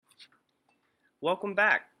Welcome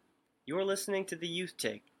back. You're listening to The Youth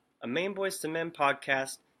Take, a Maine Boys to Men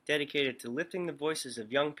podcast dedicated to lifting the voices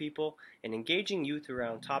of young people and engaging youth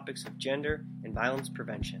around topics of gender and violence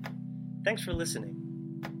prevention. Thanks for listening.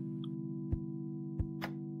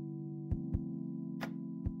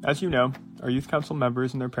 As you know, our youth council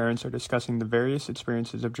members and their parents are discussing the various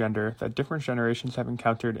experiences of gender that different generations have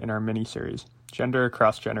encountered in our mini-series, Gender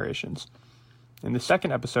Across Generations. In the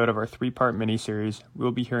second episode of our three-part mini-series, we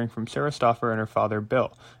will be hearing from Sarah Stauffer and her father,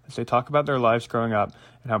 Bill, as they talk about their lives growing up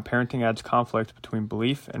and how parenting adds conflict between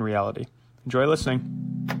belief and reality. Enjoy listening.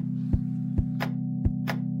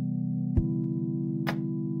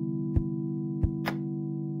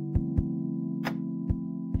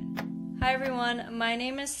 Hi everyone, my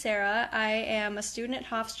name is Sarah. I am a student at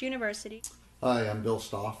Hofstra University. Hi, I'm Bill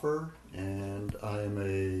Stauffer, and I'm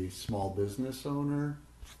a small business owner,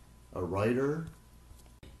 a writer,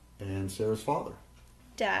 and Sarah's father.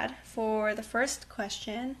 Dad, for the first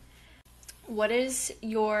question, what is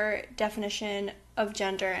your definition of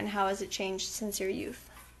gender and how has it changed since your youth?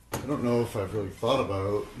 I don't know if I've really thought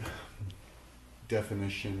about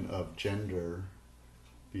definition of gender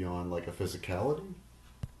beyond like a physicality.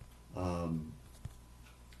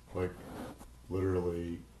 Like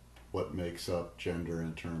literally what makes up gender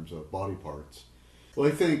in terms of body parts. Well,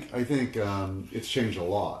 I think it's changed a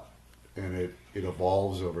lot. And it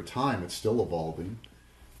evolves over time. It's still evolving.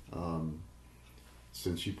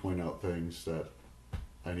 Since you point out things that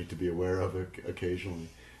I need to be aware of occasionally.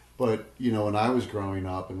 But, you know, when I was growing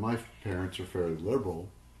up, and my parents are fairly liberal,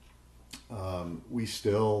 we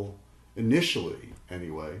still, initially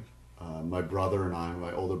anyway, my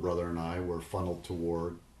older brother and I were funneled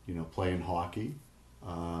toward, you know, playing hockey,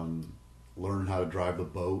 learn how to drive the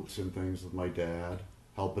boats and things with my dad,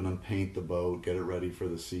 helping them paint the boat, get it ready for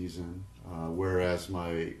the season. Whereas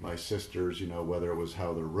my sisters, you know, whether it was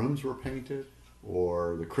how their rooms were painted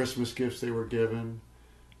or the Christmas gifts they were given,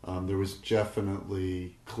 there was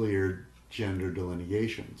definitely clear gender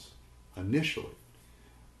delineations initially.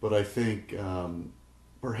 But I think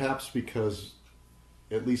perhaps because,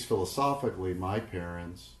 at least philosophically, my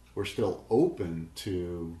parents were still open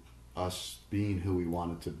to us being who we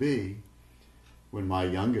wanted to be. When my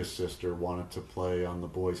youngest sister wanted to play on the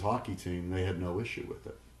boys' hockey team, they had no issue with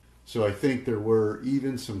it. So I think there were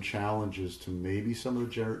even some challenges to maybe some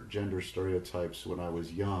of the gender stereotypes when I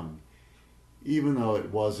was young, even though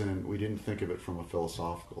we didn't think of it from a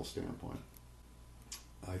philosophical standpoint.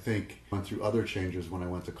 I think I went through other changes when I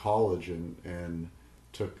went to college and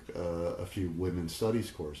took a few women's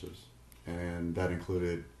studies courses. And that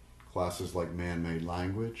included classes like man-made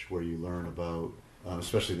language, where you learn about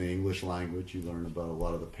especially in the English language, you learn about a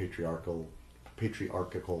lot of the patriarchal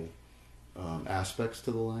aspects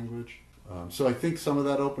to the language. So I think some of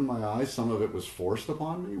that opened my eyes. Some of it was forced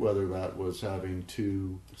upon me, whether that was having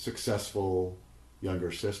two successful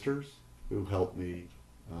younger sisters who helped me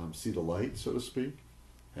see the light, so to speak.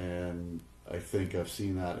 And I think I've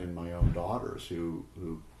seen that in my own daughters who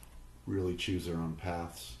really choose their own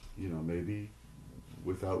paths, you know, maybe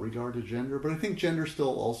without regard to gender. But I think gender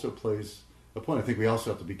still also plays a point. I think we also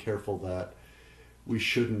have to be careful that we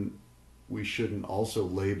shouldn't also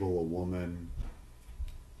label a woman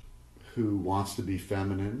who wants to be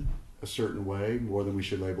feminine a certain way more than we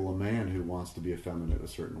should label a man who wants to be effeminate a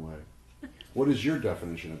certain way. What is your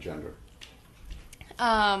definition of gender?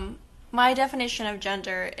 My definition of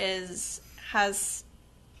gender has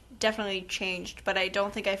definitely changed, but I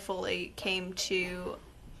don't think I fully came to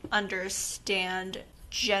understand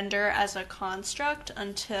gender as a construct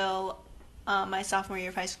until my sophomore year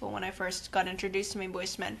of high school, when I first got introduced to Maine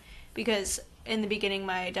Boys to Men, because in the beginning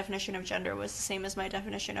my definition of gender was the same as my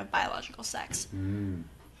definition of biological sex. And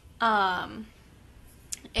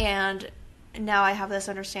now I have this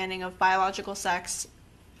understanding of biological sex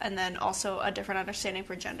and then also a different understanding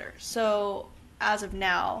for gender. So as of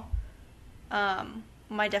now,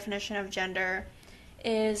 my definition of gender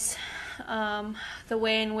is the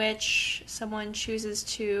way in which someone chooses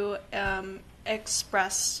to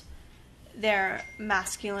express their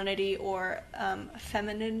masculinity or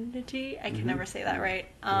femininity. I can never say that right.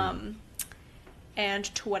 And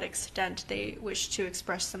to what extent they wish to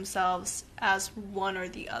express themselves as one or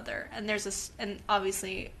the other. And and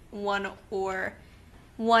obviously one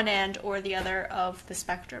end or the other of the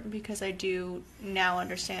spectrum, because I do now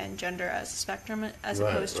understand gender as a spectrum as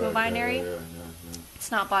opposed to a binary. Yeah.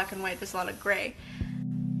 It's not black and white. There's a lot of gray.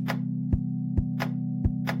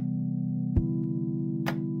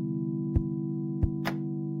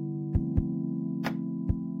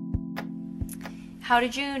 How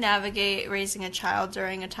did you navigate raising a child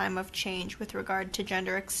during a time of change with regard to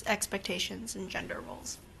gender expectations and gender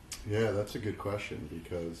roles? Yeah, that's a good question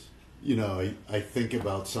because, I think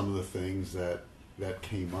about some of the things that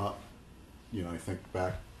came up. I think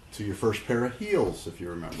back to your first pair of heels, if you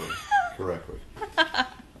remember correctly.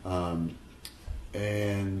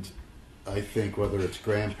 And I think whether it's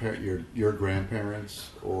your grandparents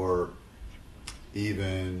or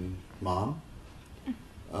even mom,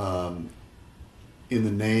 in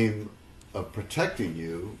the name of protecting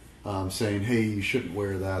you, saying, hey, you shouldn't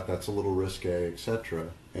wear that, that's a little risque, etc.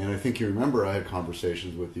 And I think you remember I had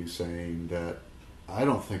conversations with you saying that I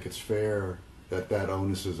don't think it's fair that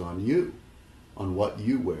onus is on you, on what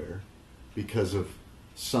you wear, because of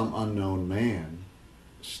some unknown man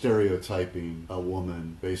stereotyping a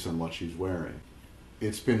woman based on what she's wearing.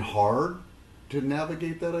 It's been hard to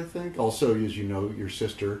navigate that, I think. Also, as you know, your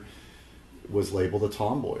sister was labeled a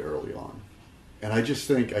tomboy early on. And I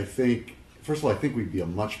think, first of all, I think we'd be a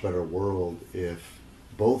much better world if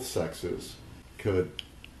both sexes could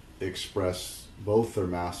express both their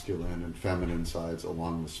masculine and feminine sides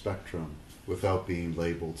along the spectrum without being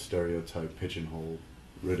labeled, stereotyped, pigeonholed,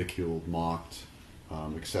 ridiculed, mocked,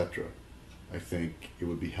 etc. I think it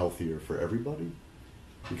would be healthier for everybody,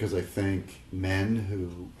 because I think men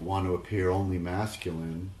who want to appear only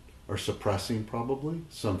masculine are suppressing probably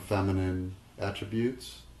some feminine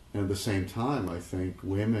attributes. And at the same time, I think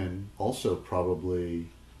women also probably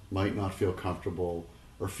might not feel comfortable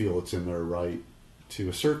or feel it's in their right to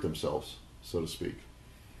assert themselves, so to speak.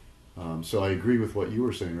 So I agree with what you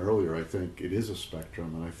were saying earlier. I think it is a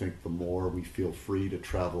spectrum, and I think the more we feel free to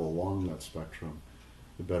travel along that spectrum,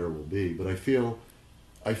 the better we'll be. But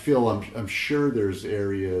I'm sure there's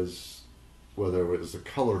areas, whether it was the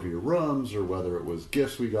color of your rooms or whether it was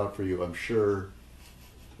gifts we got for you, I'm sure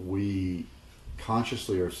we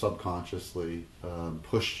consciously or subconsciously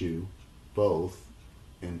pushed you both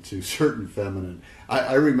into certain feminine.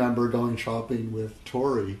 I remember going shopping with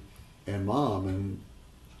Tori and Mom and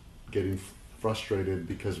getting frustrated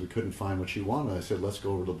because we couldn't find what she wanted. I said, let's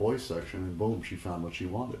go over to the boys section, and boom, she found what she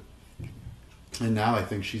wanted. And now I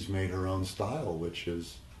think she's made her own style, which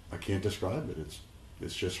is, I can't describe it.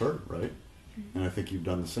 It's just her, right? Mm-hmm. And I think you've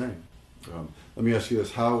done the same. Let me ask you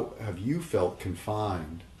this. How have you felt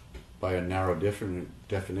confined by a narrow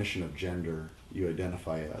definition of gender you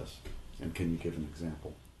identify as? And can you give an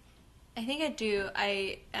example? I think I do.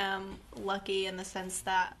 I am lucky in the sense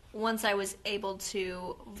that once I was able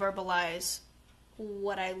to verbalize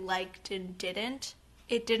what I liked and didn't,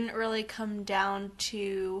 it didn't really come down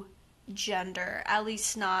to gender. At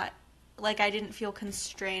least not, like, I didn't feel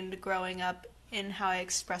constrained growing up in how I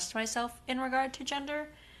expressed myself in regard to gender.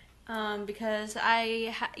 Because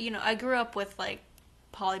I grew up with, like,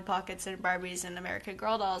 Polly Pockets and Barbies and American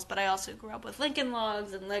Girl dolls, but I also grew up with Lincoln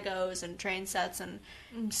Logs and Legos and train sets and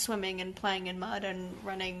swimming and playing in mud and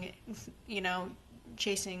running,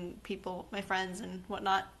 chasing people, my friends and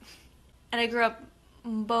whatnot. And I grew up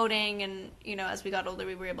boating, and, as we got older,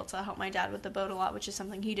 we were able to help my dad with the boat a lot, which is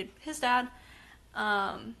something he did with his dad.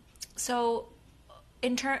 So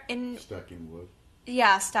in stacking wood.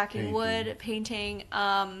 Yeah, stacking wood, painting.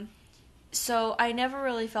 So I never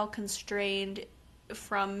really felt constrained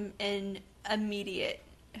from an immediate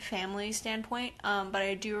family standpoint, but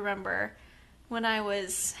I do remember when I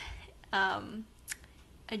was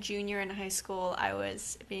a junior in high school, I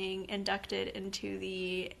was being inducted into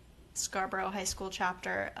the Scarborough High School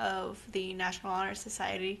chapter of the National Honor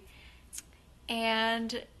Society,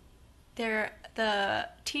 and the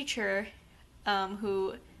teacher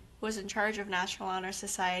who was in charge of National Honor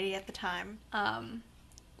Society at the time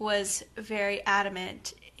was very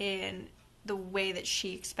adamant in the way that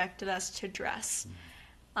she expected us to dress.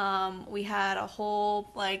 We had a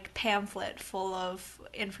whole pamphlet full of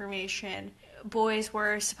information. Boys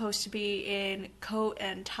were supposed to be in coat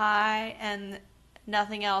and tie and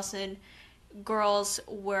nothing else, and girls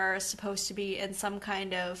were supposed to be in some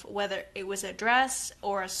kind of, whether it was a dress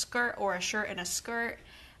or a skirt or a shirt and a skirt,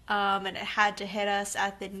 and it had to hit us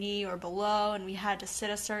at the knee or below, and we had to sit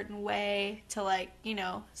a certain way to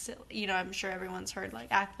I'm sure everyone's heard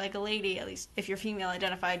act like a lady. At least if you're female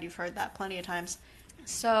identified, you've heard that plenty of times.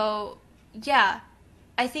 So yeah,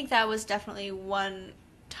 I think that was definitely one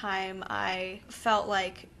time I felt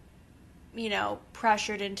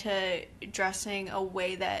pressured into dressing a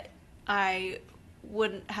way that I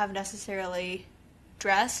wouldn't have necessarily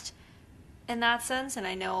dressed in that sense. And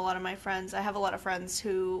I know a lot of my friends, I have a lot of friends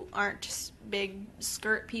who aren't just big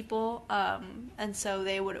skirt people, and so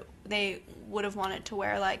they would have wanted to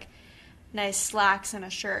wear nice slacks and a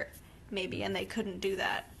shirt maybe, and they couldn't do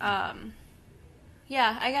that.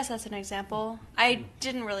 Yeah, I guess that's an example. I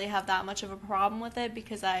didn't really have that much of a problem with it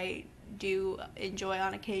because I do enjoy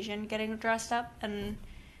on occasion getting dressed up, and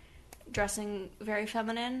dressing very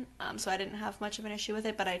feminine, so I didn't have much of an issue with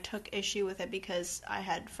it, but I took issue with it because I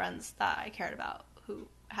had friends that I cared about who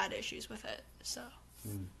had issues with it, so.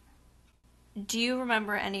 Do you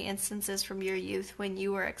remember any instances from your youth when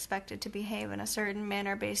you were expected to behave in a certain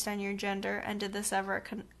manner based on your gender, and did this ever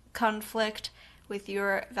conflict with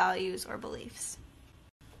your values or beliefs?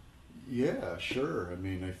 Yeah, sure. I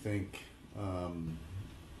mean, I think I'm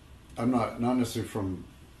not necessarily from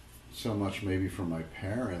so much maybe from my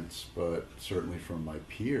parents, but certainly from my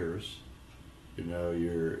peers. You know,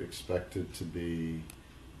 you're expected to be,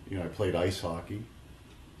 you know, I played ice hockey,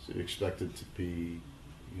 so you're expected to be,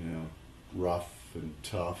 you know, rough and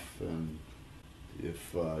tough, and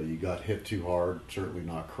if you got hit too hard, certainly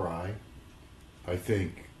not cry. I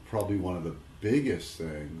think probably one of the biggest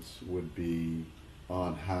things would be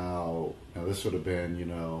on how, now this would have been, you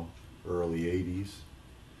know, early 80s,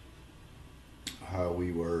 how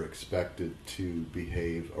we were expected to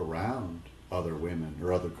behave around other women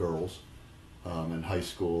or other girls in high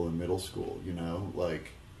school and middle school, you know,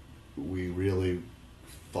 like we really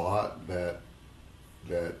thought that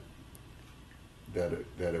it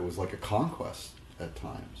was like a conquest at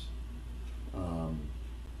times.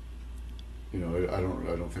 You know, I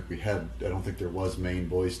don't think there was Maine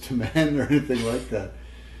Boys to Men or anything like that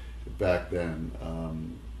back then.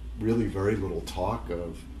 Really very little talk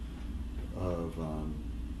of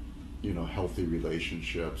you know, healthy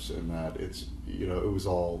relationships, and that it's, you know, it was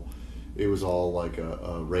all like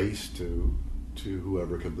a race to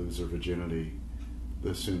whoever could lose their virginity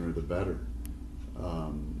the sooner the better,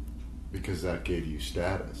 because that gave you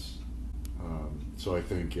status. So I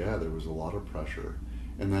think, yeah, there was a lot of pressure.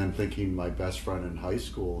 And then thinking my best friend in high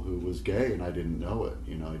school who was gay, and I didn't know it,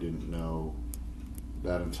 you know, I didn't know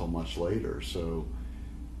that until much later. So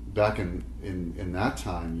back in that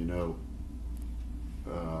time, you know,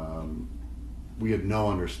 we had no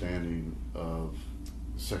understanding of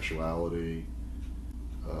sexuality,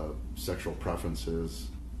 sexual preferences.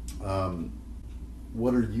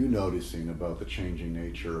 What are you noticing about the changing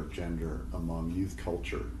nature of gender among youth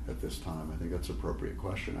culture at this time? I think that's an appropriate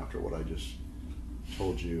question after what I just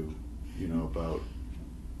told you, you know, about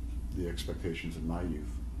the expectations of my youth.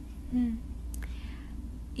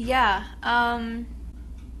 Yeah, I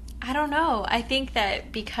don't know. I think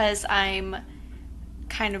that because I'm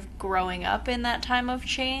kind of growing up in that time of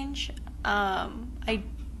change,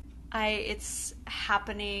 it's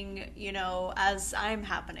happening, you know, as I'm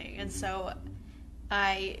happening, and so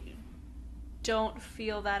I don't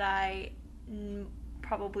feel that I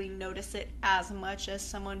probably notice it as much as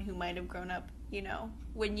someone who might have grown up, you know,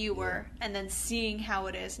 when you were, and then seeing how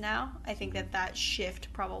it is now. I think that shift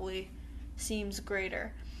probably seems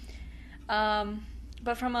greater.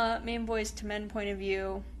 But from a Maine Boys to Men point of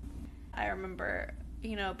view, I remember,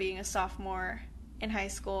 you know, being a sophomore in high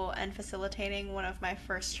school and facilitating one of my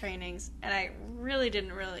first trainings, and I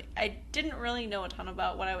didn't really know a ton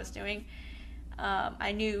about what I was doing.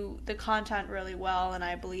 I knew the content really well and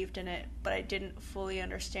I believed in it, but I didn't fully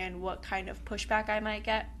understand what kind of pushback I might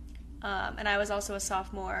get. And I was also a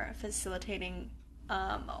sophomore facilitating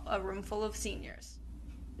a room full of seniors.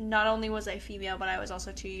 Not only was I female, but I was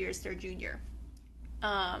also 2 years their junior.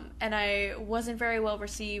 And I wasn't very well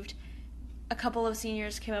received. A couple of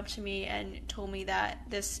seniors came up to me and told me that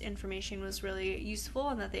this information was really useful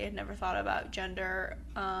and that they had never thought about gender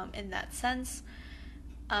in that sense.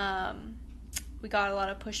 We got a lot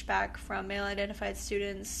of pushback from male-identified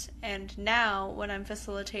students, and now when I'm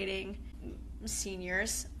facilitating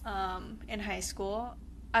seniors in high school,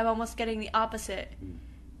 I'm almost getting the opposite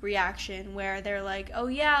reaction, where they're like, oh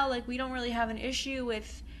yeah, like we don't really have an issue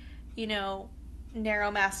with, you know, narrow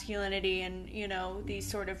masculinity and, you know, these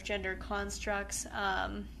sort of gender constructs,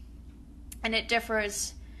 and it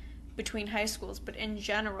differs between high schools, but in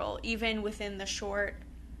general, even within the short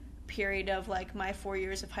period of like my 4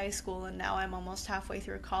 years of high school and now I'm almost halfway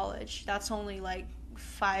through college, that's only like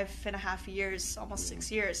 5.5 years, almost 6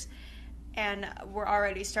 years, and we're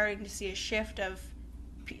already starting to see a shift of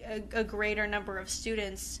a greater number of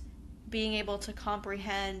students being able to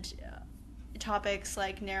comprehend topics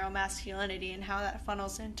like narrow masculinity and how that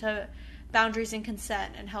funnels into boundaries and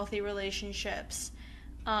consent and healthy relationships,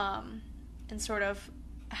 and sort of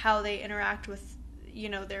how they interact with, you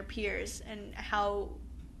know, their peers, and how,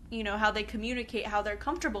 you know, how they communicate, how they're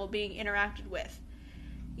comfortable being interacted with,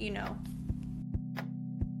 you know.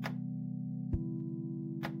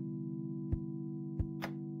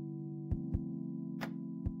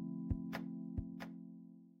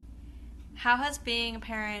 How has being a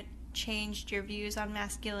parent changed your views on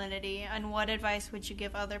masculinity, and what advice would you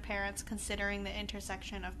give other parents considering the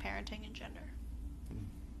intersection of parenting and gender?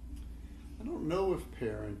 I don't know if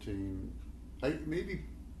parenting. I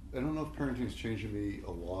don't know if parenting is changing me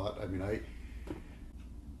a lot. I mean, I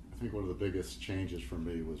think one of the biggest changes for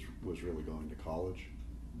me was really going to college.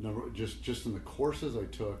 Just in the courses I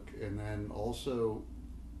took, and then also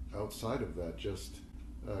outside of that, just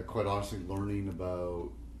quite honestly learning about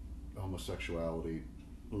homosexuality,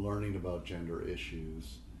 learning about gender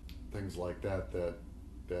issues, things like that. That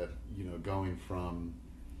going from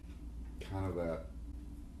kind of that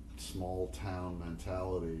small town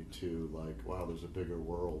mentality to like, wow, there's a bigger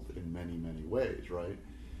world in many, many ways, right?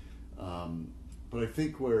 But I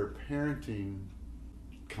think where parenting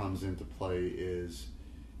comes into play is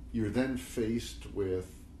you're then faced with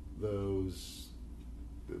the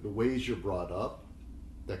ways you're brought up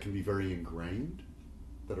that can be very ingrained,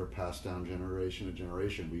 that are passed down generation to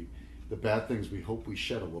generation. The bad things we hope we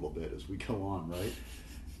shed a little bit as we go on, right?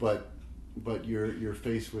 But you're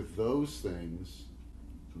faced with those things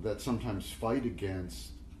that sometimes fight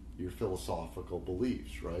against your philosophical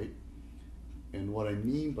beliefs, right? And what I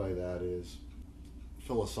mean by that is,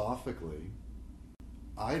 philosophically,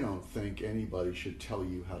 I don't think anybody should tell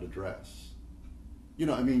you how to dress.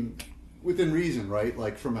 I mean, within reason, right?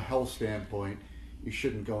 Like from a health standpoint, you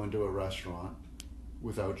shouldn't go into a restaurant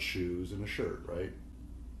without shoes and a shirt, right?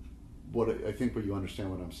 I think what you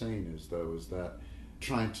understand what I'm saying is, though, is that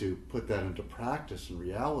trying to put that into practice and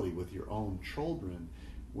reality with your own children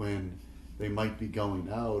when they might be going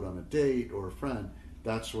out on a date or a friend,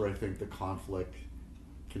 that's where I think the conflict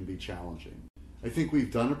can be challenging. I think we've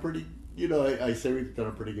done a pretty, I say we've done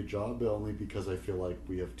a pretty good job, but only because I feel like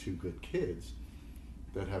we have two good kids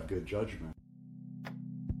that have good judgment.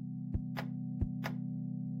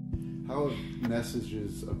 How have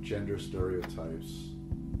messages of gender stereotypes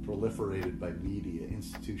proliferated by media,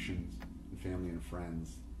 institutions, and family and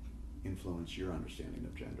friends influenced your understanding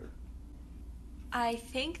of gender? I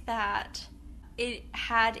think that it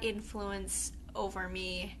had influence over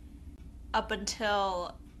me up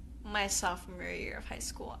until my sophomore year of high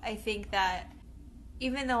school. I think that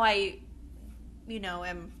even though I,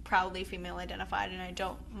 am proudly female identified and I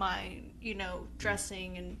don't mind,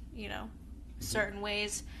 dressing in, certain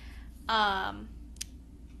ways,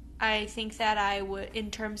 I think that I would,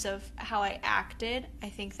 in terms of how I acted, I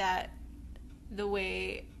think that the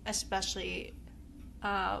way, especially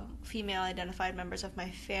female identified members of my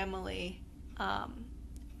family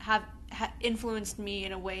have influenced me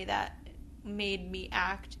in a way that made me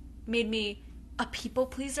a people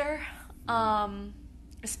pleaser,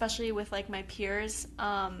 especially with like my peers.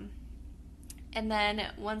 And then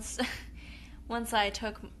once I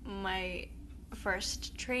took my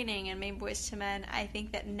first training in Maine Boys to Men, I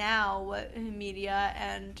think that now what media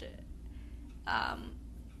and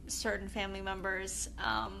certain family members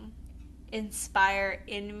inspire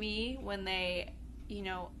in me when they,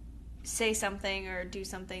 say something or do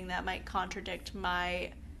something that might contradict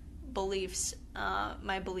my beliefs,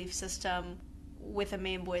 my belief system with a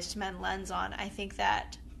Maine Boys to Men lens on, I think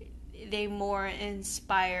that they more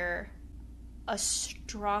inspire a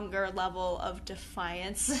stronger level of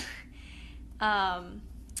defiance than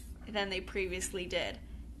they previously did.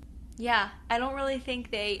 Yeah, I don't really think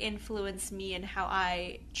they influence me in how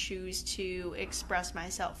I choose to express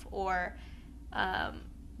myself or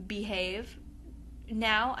behave.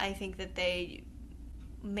 Now I think that they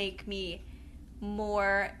make me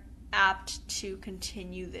more apt to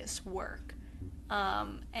continue this work.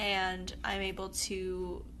 And I'm able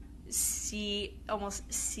to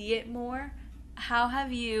almost see it more. How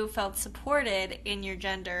have you felt supported in your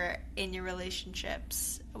gender, in your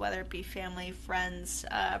relationships, whether it be family, friends,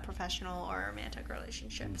 professional, or romantic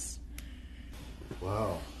relationships?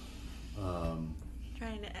 Wow.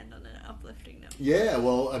 Trying to end on an uplifting note. Yeah,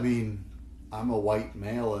 well, I mean, I'm a white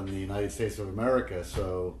male in the United States of America,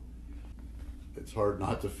 so it's hard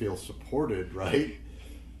not to feel supported, right?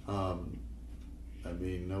 I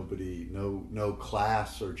mean, no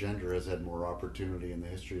class or gender has had more opportunity in the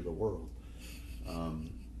history of the world,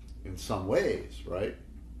 in some ways, right?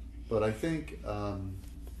 But I think,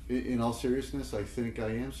 in all seriousness, I think I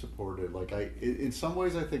am supported. Like, in some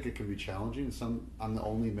ways, I think it can be challenging. I'm the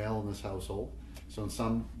only male in this household, so in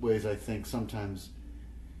some ways, I think sometimes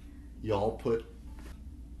y'all put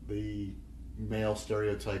the male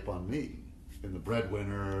stereotype on me, in the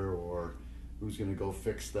breadwinner, or who's going to go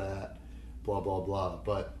fix that, blah blah blah.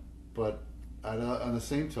 But on the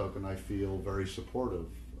same token, I feel very supportive.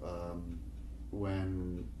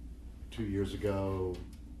 When 2 years ago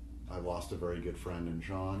I lost a very good friend in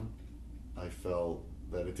John, I felt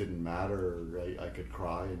that it didn't matter. I could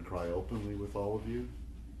cry and cry openly with all of you.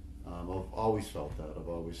 I've always felt that. I've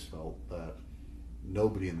always felt that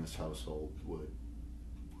nobody in this household would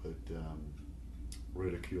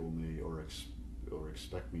ridicule me or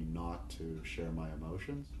expect me not to share my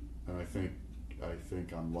emotions. And I think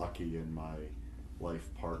I'm lucky in my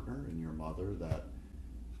life partner, in your mother, that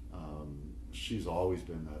she's always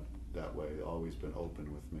been that way, always been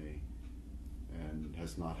open with me, and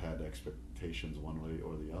has not had expectations one way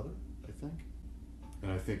or the other, I think.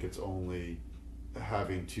 And I think it's only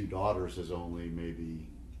having two daughters has only maybe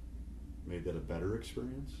made that a better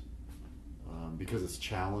experience, because it's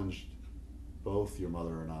challenged both your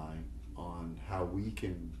mother and I on how we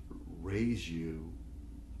can raise you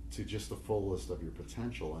to just the fullest of your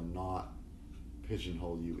potential and not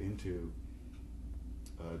pigeonhole you into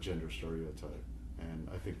a gender stereotype. And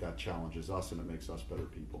I think that challenges us and it makes us better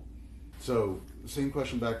people. So, same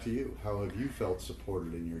question back to you. How have you felt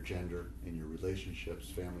supported in your gender, in your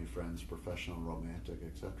relationships, family, friends, professional, romantic,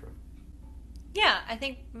 etc.? Yeah, I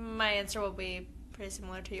think my answer will be pretty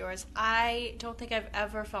similar to yours. I don't think I've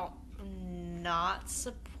ever felt not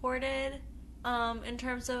supported in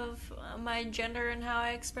terms of my gender and how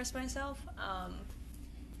I express myself.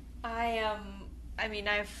 I'm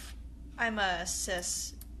a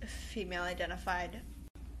cis female identified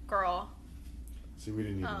girl. See, we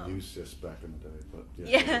didn't even use cis back in the day, but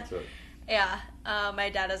Yeah. That's it. Yeah. My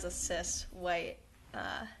dad is a cis white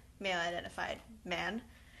male identified man.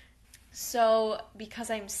 So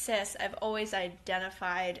because I'm cis, I've always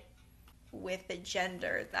identified with the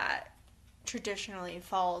gender that traditionally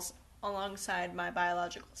falls alongside my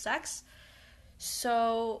biological sex.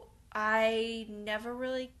 So I never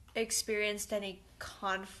really experienced any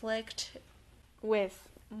conflict with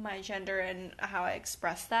my gender and how I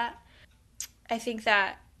express that. I think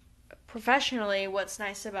that professionally, what's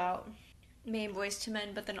nice about Maine Boys II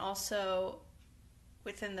Men, but then also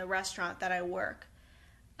within the restaurant that I work,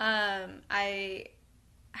 I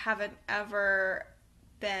haven't ever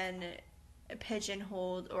been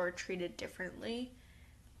pigeonholed or treated differently.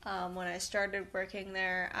 When I started working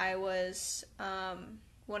there, I was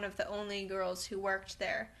one of the only girls who worked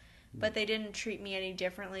there, but they didn't treat me any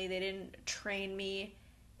differently. They didn't train me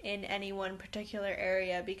in any one particular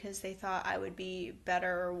area because they thought I would be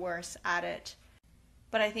better or worse at it.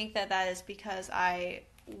 But I think that is because I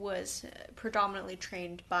was predominantly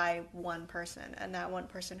trained by one person, and that one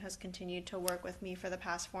person has continued to work with me for the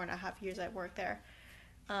past 4.5 years I've worked there.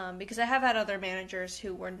 Because I have had other managers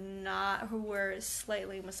who were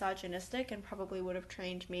slightly misogynistic and probably would have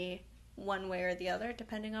trained me one way or the other,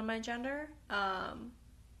 depending on my gender.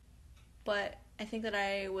 But I think that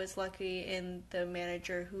I was lucky in the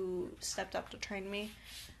manager who stepped up to train me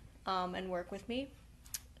and work with me.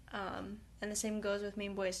 And the same goes with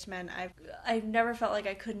Maine Boys II Men. I've never felt like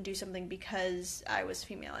I couldn't do something because I was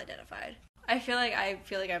female identified. I feel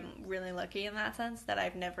like I'm really lucky in that sense, that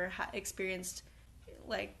I've never experienced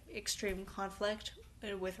like extreme conflict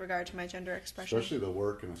with regard to my gender expression. Especially the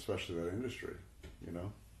work and especially that industry, you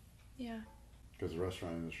know? Yeah. Because the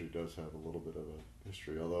restaurant industry does have a little bit of a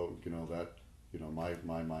history, although,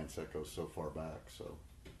 my mindset goes so far back, so.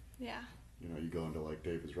 Yeah. You go into like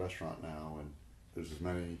David's restaurant now and there's as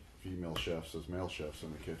many female chefs as male chefs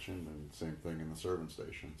in the kitchen, and same thing in the serving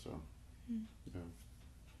station, so. Yeah.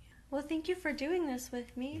 Well, thank you for doing this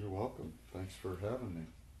with me. You're welcome. Thanks for having me.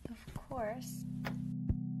 Of course.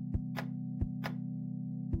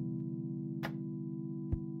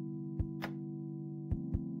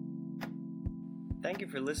 Thank you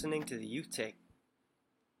for listening to the Youth Take.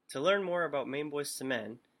 To learn more about Maine Boys II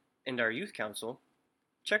Men and our Youth Council,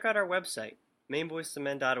 check out our website,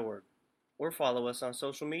 mainboys2men.org, or follow us on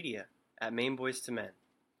social media at Maine Boys II Men.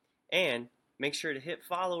 And make sure to hit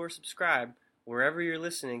follow or subscribe wherever you're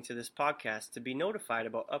listening to this podcast to be notified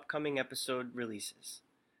about upcoming episode releases.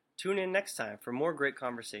 Tune in next time for more great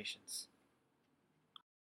conversations.